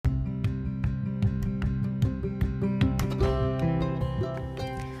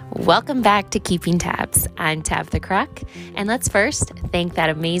Welcome back to Keeping Tabs. I'm Tabitha Crock, and let's first thank that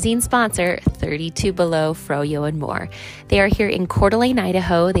amazing sponsor, 32 Below Froyo and More. They are here in Coeur d'Alene,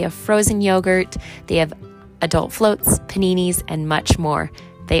 Idaho. They have frozen yogurt, they have adult floats, paninis, and much more.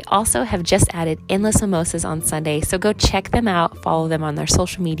 They also have just added endless mimosas on Sunday, so go check them out, follow them on their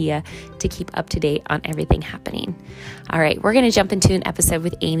social media to keep up to date on everything happening. All right, we're going to jump into an episode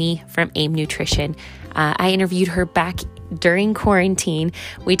with Amy from AIM Nutrition. I interviewed her back during quarantine.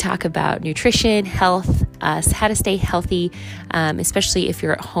 We talk about nutrition, health, how to stay healthy, especially if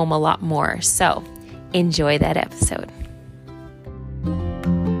you're at home a lot more. So enjoy that episode.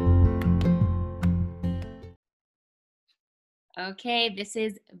 Okay, this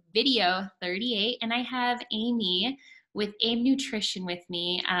is video 38, and I have Amy with AIM Nutrition with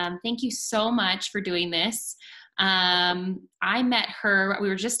me. Thank you so much for doing this. I met her, we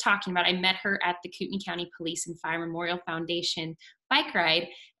were just talking about, I met her at the Kootenai County Police and Fire Memorial Foundation bike ride,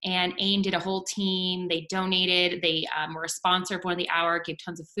 and AIM did a whole team. They donated, they were a sponsor of One of the Hour, gave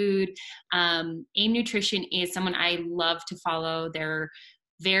tons of food. AIM Nutrition is someone I love to follow. They're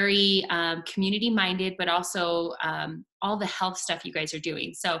very community minded, but also all the health stuff you guys are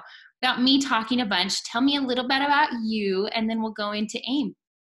doing. So without me talking a bunch, tell me a little bit about you, and then we'll go into AIM.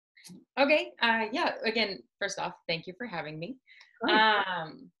 Okay. Yeah. Again, first off, thank you for having me.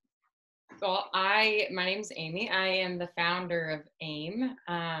 Well, my name's Amy. I am the founder of AIM.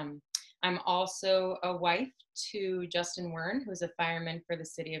 I'm also a wife to Justin Wern, who's a fireman for the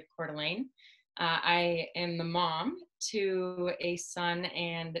city of Coeur d'Alene. I am the mom to a son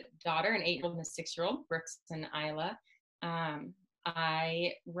and daughter, an 8-year-old and a 6-year-old, Brooks and Isla.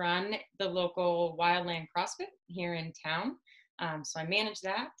 I run the local Wildland CrossFit here in town. So I manage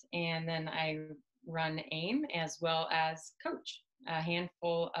that, and then I run AIM as well as coach a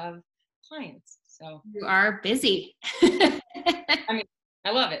handful of clients. So you are busy. I mean,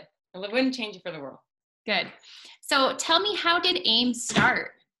 I love it. I wouldn't change it for the world. Good. So tell me, how did AIM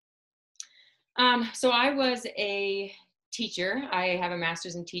start? So I was a teacher. I have a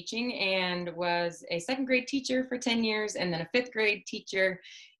master's in teaching and was a 2nd grade teacher for 10 years and then a 5th grade teacher.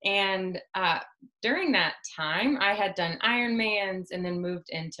 And during that time, I had done Ironmans and then moved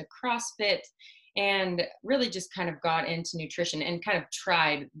into CrossFit and really just kind of got into nutrition and kind of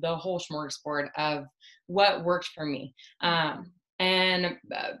tried the whole smorgasbord of what worked for me. And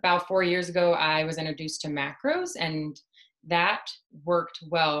about 4 years ago, I was introduced to macros, and that worked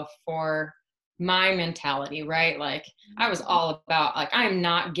well for my mentality, right? Like I was all about, like, I'm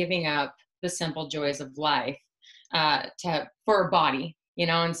not giving up the simple joys of life for a body,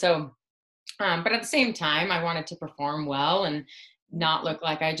 and so, but at the same time, I wanted to perform well and not look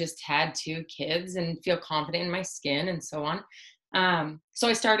like I just had 2 kids and feel confident in my skin and so on. So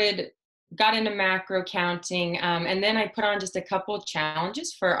I got into macro counting, and then I put on just a couple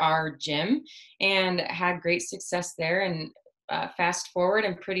challenges for our gym and had great success there. And fast forward,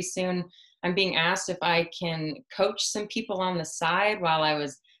 and pretty soon I'm being asked if I can coach some people on the side while I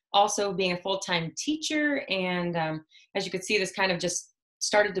was also being a full-time teacher. And as you could see, this kind of just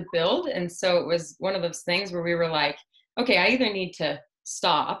started to build. And so it was one of those things where we were like, okay, I either need to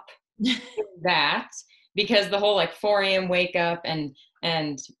stop that, because the whole like 4 a.m. wake up and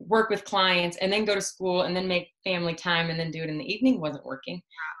work with clients and then go to school and then make family time and then do it in the evening wasn't working.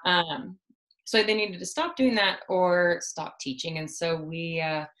 So they needed to stop doing that or stop teaching. And so we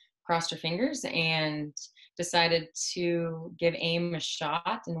crossed our fingers and decided to give AIM a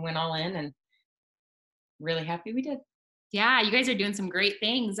shot and went all in, and really happy we did. Yeah, you guys are doing some great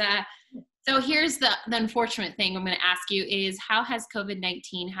things. So here's the unfortunate thing I'm going to ask you is, how has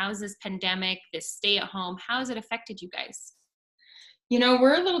COVID-19, how has this pandemic, this stay at home, how has it affected you guys?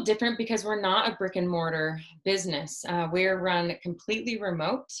 We're a little different because we're not a brick and mortar business. We're run completely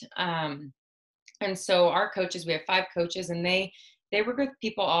remote. And so our coaches, we have 5 coaches, and they work with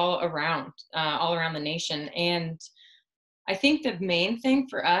people all around the nation. And I think the main thing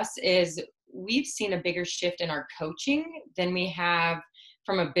for us is we've seen a bigger shift in our coaching than we have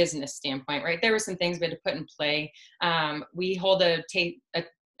from a business standpoint, right? There were some things we had to put in play. We hold a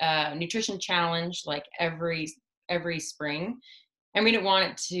nutrition challenge like every spring, and we didn't want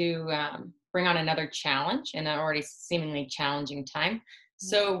it to bring on another challenge in an already seemingly challenging time.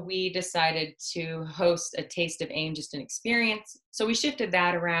 So we decided to host a Taste of AIM, just an experience. So we shifted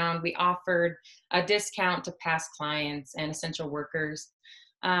that around. We offered a discount to past clients and essential workers.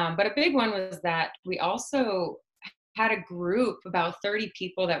 But a big one was that we also had a group, about 30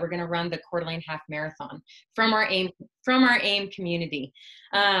 people, that were going to run the Coeur d'Alene Half Marathon from our AIM community.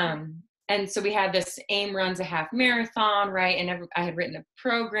 And so we had this AIM runs a half marathon, right? And I had written a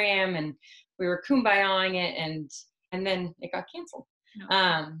program, and we were kumbayaing it, and then it got canceled.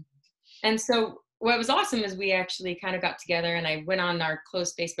 And so what was awesome is we actually kind of got together, and I went on our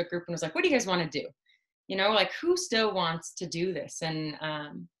closed Facebook group and was like, what do you guys want to do? You know, like, who still wants to do this? And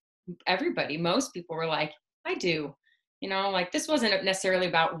everybody, most people were like, I do. You know, like, this wasn't necessarily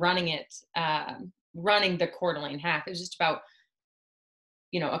about running it, running the Coeur d'Alene half. It was just about,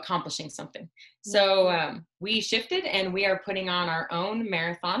 you know, accomplishing something. So we shifted, and we are putting on our own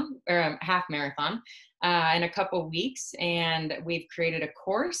marathon, or half marathon, in a couple weeks. And we've created a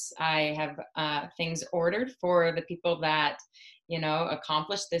course. I have things ordered for the people that, you know,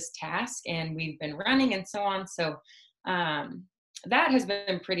 accomplish this task, and we've been running and so on. So that has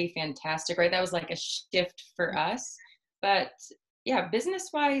been pretty fantastic, right? That was like a shift for us. But yeah, business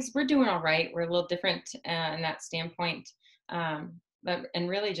wise, we're doing all right. We're a little different in that standpoint. And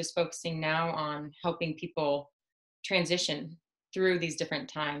really just focusing now on helping people transition through these different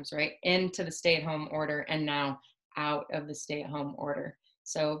times, right? Into the stay-at-home order, and now out of the stay-at-home order.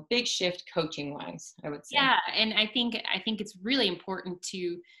 So big shift coaching wise, I would say. Yeah. And I think it's really important to,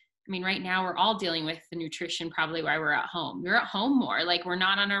 I mean, right now we're all dealing with the nutrition probably while we're at home. We're at home more, like we're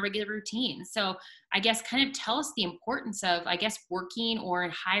not on our regular routine. So I guess kind of tell us the importance of, I guess, working or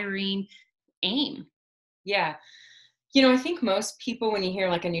hiring AIM. Yeah. You know, I think most people, when you hear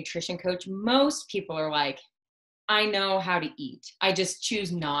like a nutrition coach, most people are like, I know how to eat. I just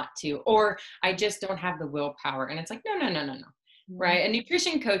choose not to, or I just don't have the willpower. And it's like, no, no, no, no, no. Right. And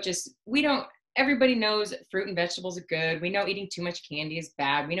nutrition coaches, everybody knows fruit and vegetables are good. We know eating too much candy is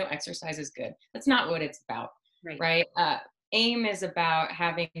bad. We know exercise is good. That's not what it's about. Right. AIM is about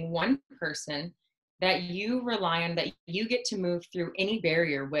having one person that you rely on, that you get to move through any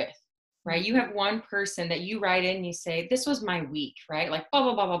barrier with. Right. You have one person that you write in, you say, this was my week, right? Like blah,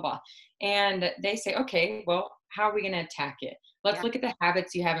 blah, blah, blah, blah. And they say, okay, well, how are we going to attack it? Let's look at the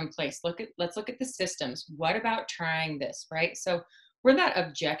habits you have in place. Let's look at the systems. What about trying this, right? So we're that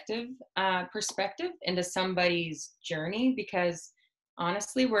objective perspective into somebody's journey, because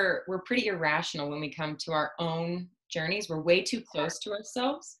honestly, we're pretty irrational when we come to our own journeys. We're way too close to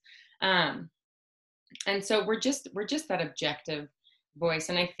ourselves. And so we're just that objective voice.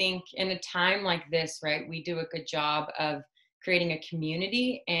 And I think in a time like this, right, we do a good job of creating a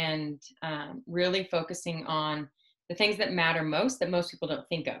community and really focusing on the things that matter most, that most people don't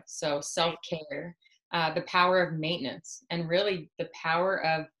think of. So self-care, the power of maintenance, and really the power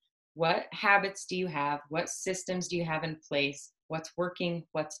of what habits do you have, what systems do you have in place, what's working,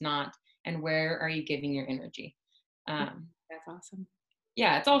 what's not, and where are you giving your energy. That's awesome.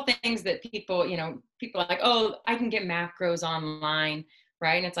 Yeah, it's all things that people are like, oh, I can get macros online,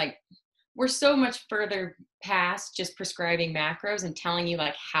 right? And it's like, we're so much further past just prescribing macros and telling you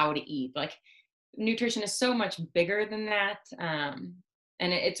like how to eat. Like, nutrition is so much bigger than that. And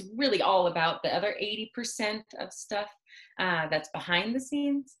it's really all about the other 80% of stuff that's behind the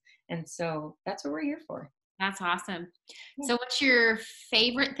scenes. And so that's what we're here for. That's awesome. Yeah. So what's your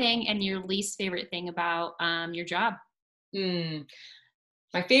favorite thing and your least favorite thing about your job?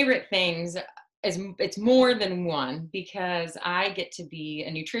 My favorite things is, it's more than one, because I get to be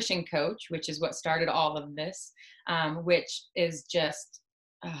a nutrition coach, which is what started all of this, which is just,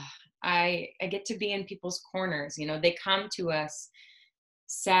 I get to be in people's corners. You know, they come to us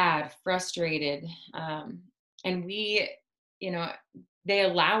sad, frustrated, and we, you know, they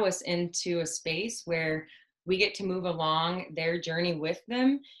allow us into a space where we get to move along their journey with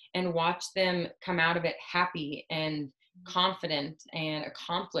them and watch them come out of it happy and confident and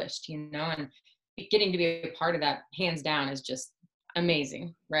accomplished, you know, and getting to be a part of that, hands down, is just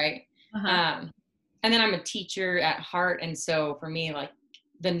amazing, right? And then I'm a teacher at heart, and so for me, like,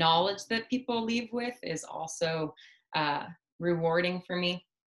 the knowledge that people leave with is also rewarding for me.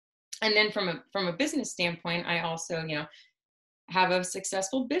 And then from a business standpoint, I also, you know, have a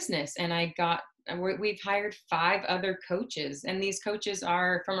successful business, and we've hired 5 other coaches, and these coaches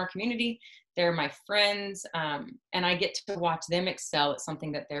are from our community. They're my friends, and I get to watch them excel at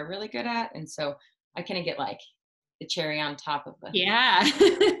something that they're really good at. And so I kind of get like the cherry on top of the. Yeah.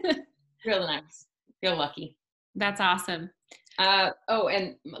 Real nice. Feel lucky. That's awesome.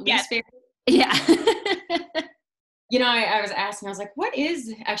 And least favorite. Yeah. You know, I was asking, I was like,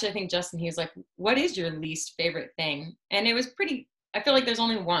 actually, I think Justin, he was like, what is your least favorite thing? And it was I feel like there's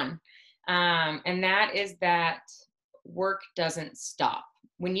only one. And that is that work doesn't stop.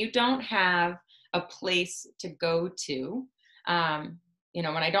 When you don't have a place to go to, you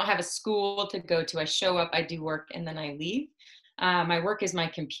know, when I don't have a school to go to, I show up, I do work, and then I leave. My work is my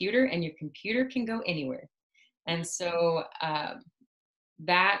computer, and your computer can go anywhere. And so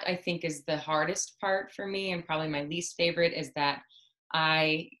that, I think, is the hardest part for me, and probably my least favorite, is that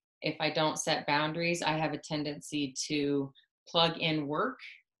if I don't set boundaries, I have a tendency to plug in work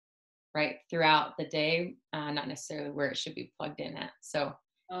right, throughout the day, not necessarily where it should be plugged in at. So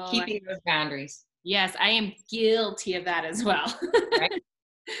Oh, keeping those boundaries. yes, I am guilty of that as well. Right.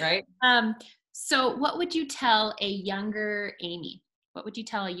 Right. Um, so what would you tell a younger Amy? What would you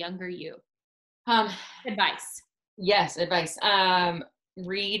tell a younger you? Um, Advice. yes, advice.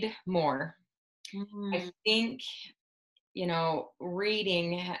 Read more. I Mm, think,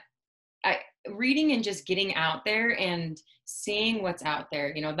 I reading and just getting out there and seeing what's out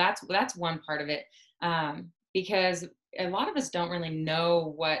there, that's one part of it. Because a lot of us don't really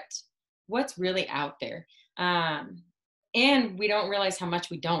know what's really out there. And we don't realize how much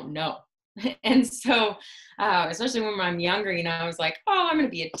we don't know. And so, especially when I'm younger, I was like, oh, I'm going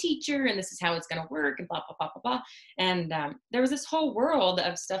to be a teacher and this is how it's going to work and blah, blah, blah, blah, blah. And there was this whole world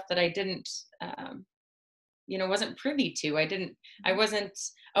of stuff that I didn't, wasn't privy to. I wasn't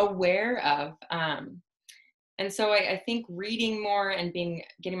aware of. And so I think reading more and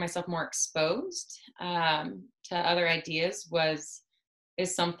getting myself more exposed to other ideas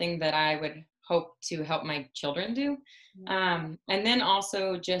is something that I would hope to help my children do. And then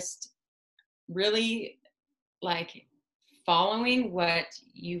also just really like following what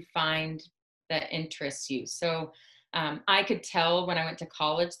you find that interests you. So I could tell when I went to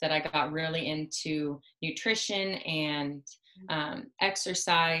college that I got really into nutrition and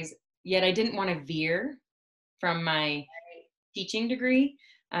exercise, yet I didn't want to veer from my teaching degree.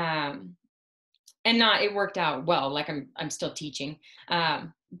 And it worked out well, like I'm still teaching.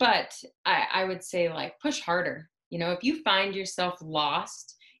 But I would say like push harder. If you find yourself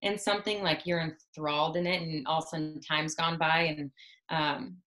lost in something, like you're enthralled in it and all of a sudden time's gone by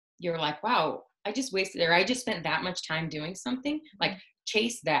and you're like, wow, I just spent that much time doing something, like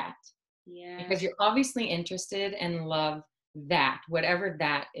chase that. yeah. Because you're obviously interested and love that, whatever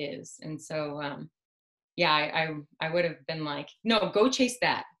that is. And so, yeah, I would have been like, no, go chase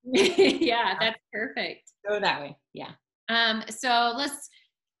that. Yeah, that's perfect. Go that way. Yeah. So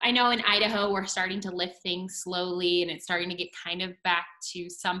I know in Idaho, we're starting to lift things slowly and it's starting to get kind of back to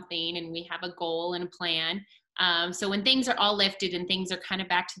something, and we have a goal and a plan. So when things are all lifted and things are kind of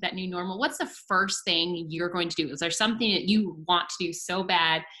back to that new normal, what's the first thing you're going to do? Is there something that you want to do so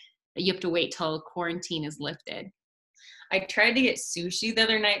bad that you have to wait till quarantine is lifted? I tried to get sushi the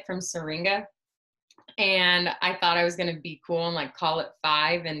other night from Syringa, and I thought I was going to be cool and like call it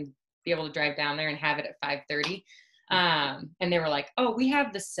 5 and be able to drive down there and have it at 5:30. And they were like, oh, we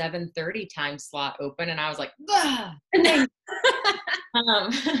have the 7:30 time slot open. And I was like,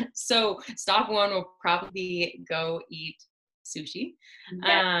 so stop one will probably go eat sushi.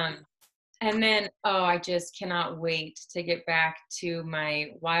 Yeah. And then, I just cannot wait to get back to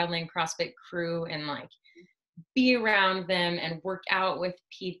my Wildland CrossFit crew and like be around them and work out with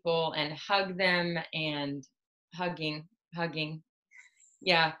people and hug them and hugging.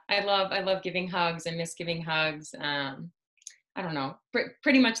 Yeah, I love giving hugs. I miss giving hugs. I don't know,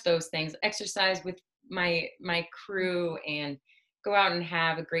 pretty much those things. Exercise with my crew and go out and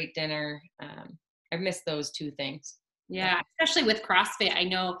have a great dinner. I've missed those two things. Yeah, especially with CrossFit. I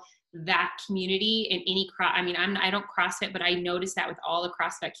know that community in I don't CrossFit, but I noticed that with all the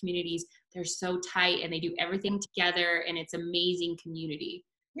CrossFit communities, they're so tight and they do everything together, and it's amazing community.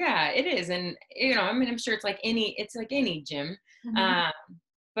 Yeah, it is. And, I'm sure it's like any gym. Mm-hmm.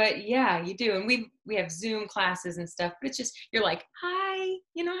 But yeah, you do. And we have Zoom classes and stuff, but it's just, you're like, hi,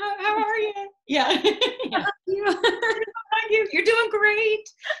 how are you? Yeah. Yeah. You're doing great.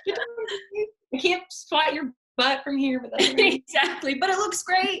 You're doing great. I can't squat your butt from here, but that's right. Exactly. But it looks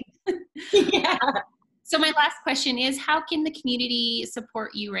great. Yeah. So my last question is, how can the community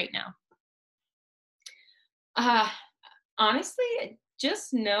support you right now? Honestly,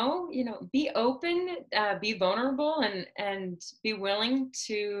 just know, be open, be vulnerable, and be willing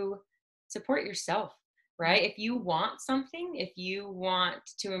to support yourself, right? If you want something, if you want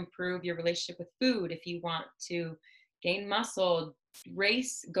to improve your relationship with food, if you want to gain muscle,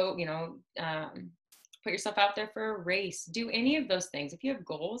 race, go, put yourself out there for a race, do any of those things. If you have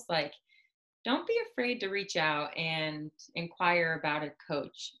goals, like, don't be afraid to reach out and inquire about a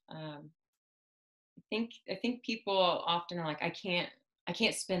coach. I think people often are like, I can't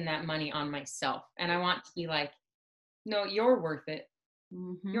spend that money on myself. And I want to be like, no, you're worth it.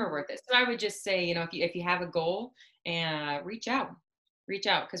 Mm-hmm. You're worth it. So I would just say, if you have a goal, and reach out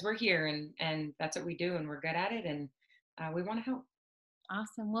because we're here and that's what we do and we're good at it, and we want to help.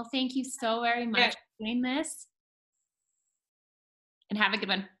 Awesome. Well, thank you so very much for doing this, and have a good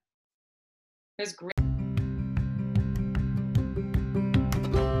one. It was great.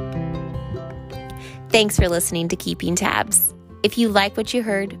 Thanks for listening to Keeping Tabs. If you like what you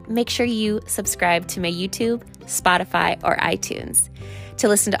heard, make sure you subscribe to my YouTube, Spotify, or iTunes. to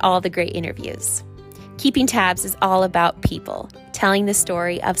listen to all the great interviews. Keeping Tabs is all about people, telling the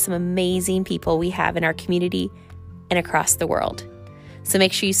story of some amazing people we have in our community and across the world. So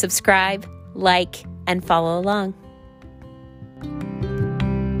make sure you subscribe, like, and follow along.